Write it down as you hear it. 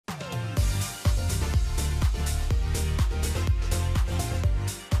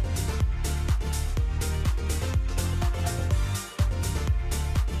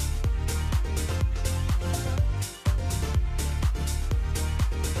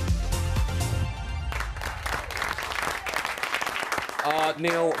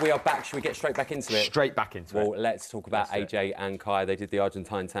Neil, we are back. Should we get straight back into it? Straight back into it. Well, let's talk about AJ and Kai. They did the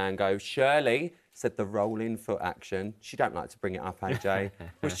Argentine tango. Shirley said the rolling foot action. She don't like to bring it up, AJ. It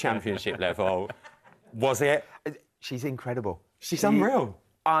was championship level. Was it? She's incredible. She's unreal.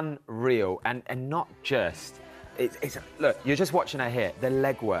 Unreal. And not just... Look, you're just watching her here. The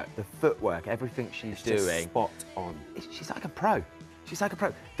leg work, the footwork, everything she's doing. Just spot on. She's like a pro. She's like a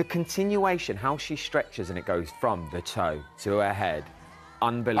pro. The continuation, how she stretches and it goes from the toe to her head,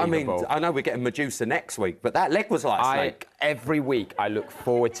 unbelievable. I mean, I know we're getting Medusa next week, but that leg was like a snake. Every week, I look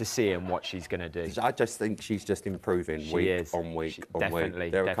forward to seeing what she's going to do. I just think she's just improving week on week on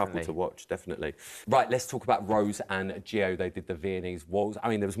week. They're a couple to watch, definitely. Right, let's talk about Rose and Gio. They did the Viennese Waltz. I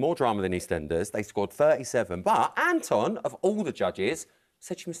mean, there was more drama than EastEnders. They scored 37, but Anton, of all the judges,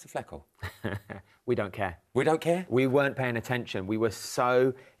 said she missed a fleckle. We don't care. We don't care? We weren't paying attention. We were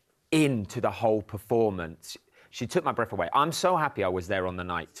so into the whole performance. She took my breath away. I'm so happy I was there on the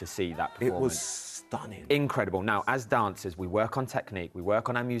night to see that performance. It was stunning. Incredible. Now, as dancers, we work on technique, we work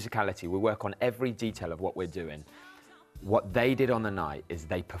on our musicality, we work on every detail of what we're doing. What they did on the night is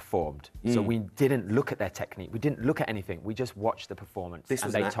they performed. So we didn't look at their technique, we didn't look at anything, we just watched the performance. This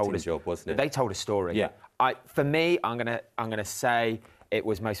was an acting job, wasn't it? They told a story. Yeah. For me, I'm gonna say it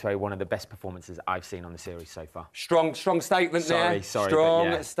was most probably one of the best performances I've seen on the series so far. Strong statement there.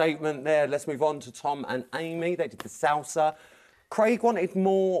 Strong statement there. Let's move on to Tom and Amy. They did the salsa. Craig wanted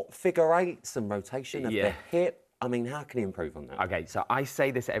more figure eights and rotation of the hip. I mean, how can he improve on that? Okay, so I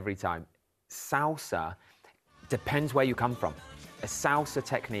say this every time. Salsa depends where you come from. A salsa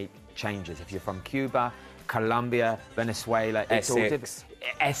technique changes. If you're from Cuba, Colombia, Venezuela, Essex.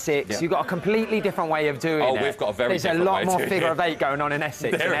 You've got a completely different way of doing it. Oh, we've got a very different way. There's a lot more figure of eight going on in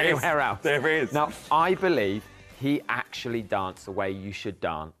Essex than anywhere else. There is. Now, I believe he actually danced the way you should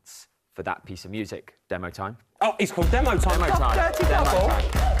dance for that piece of music. Demo time. Oh, it's called demo time. Demo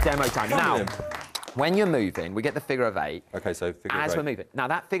time. Demo time. Now, when you're moving, we get the figure of eight. Okay, so figure of eight. As we're moving. Now,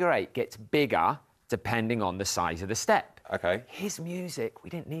 that figure eight gets bigger depending on the size of the step. Okay. His music, we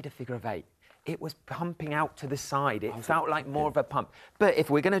didn't need a figure of eight. It was pumping out to the side. It felt like more of a pump. But if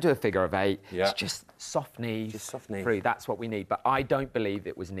we're going to do a figure of eight, it's just soft knees. Just soft knees. Through. That's what we need. But I don't believe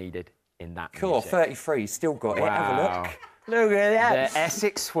it was needed in that Cool, music. 33, still got it. Have a look. Look at that. The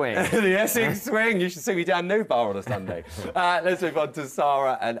Essex swing. The Essex swing. You should see me down New Bar on a Sunday. Let's move on to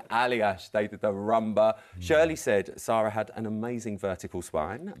Sarah and Aliash. They did the rumba. Shirley said Sarah had an amazing vertical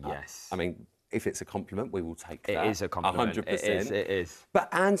spine. Yes. I mean, if it's a compliment, we will take that. It is a compliment. 100%. It is.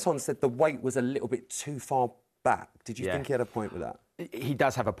 But Anton said the weight was a little bit too far back. Did you think he had a point with that? He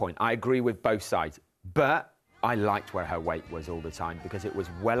does have a point. I agree with both sides. But I liked where her weight was all the time because it was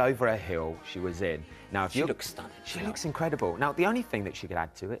well over her heel she was in. Now, if she looks stunning. She looks incredible. Now, the only thing that she could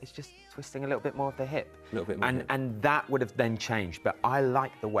add to it is just twisting a little bit more of the hip. A little bit more hip. And that would have then changed. But I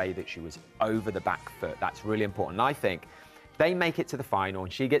like the way that she was over the back foot. That's really important. I think they make it to the final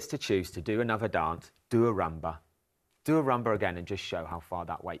and she gets to choose to do another dance, do a rumba. Do a rumba again and just show how far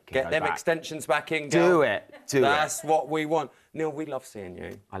that weight can go back. Get them extensions back in, girl. Do it. That's what we want. Neil, we love seeing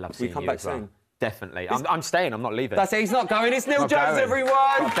you. I love seeing you. We come back as well. soon. Definitely. I'm staying. I'm not leaving. That's it. He's not going. It's Neil Jones, everyone.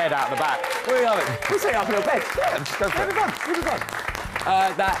 Got a bed out the back. We love it. We'll set up a little bed. Yeah, just go for it. It'll be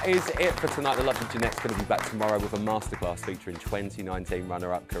fun. That is it for tonight. The lovely Janette's going to be back tomorrow with a masterclass featuring 2019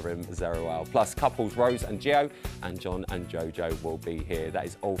 runner-up Karim Zeroual. Plus, couples Rose and Gio and John and Jojo will be here. That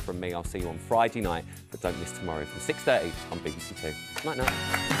is all from me. I'll see you on Friday night, but don't miss tomorrow from 6:30 on BBC 2. Night,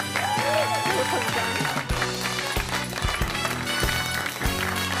 night.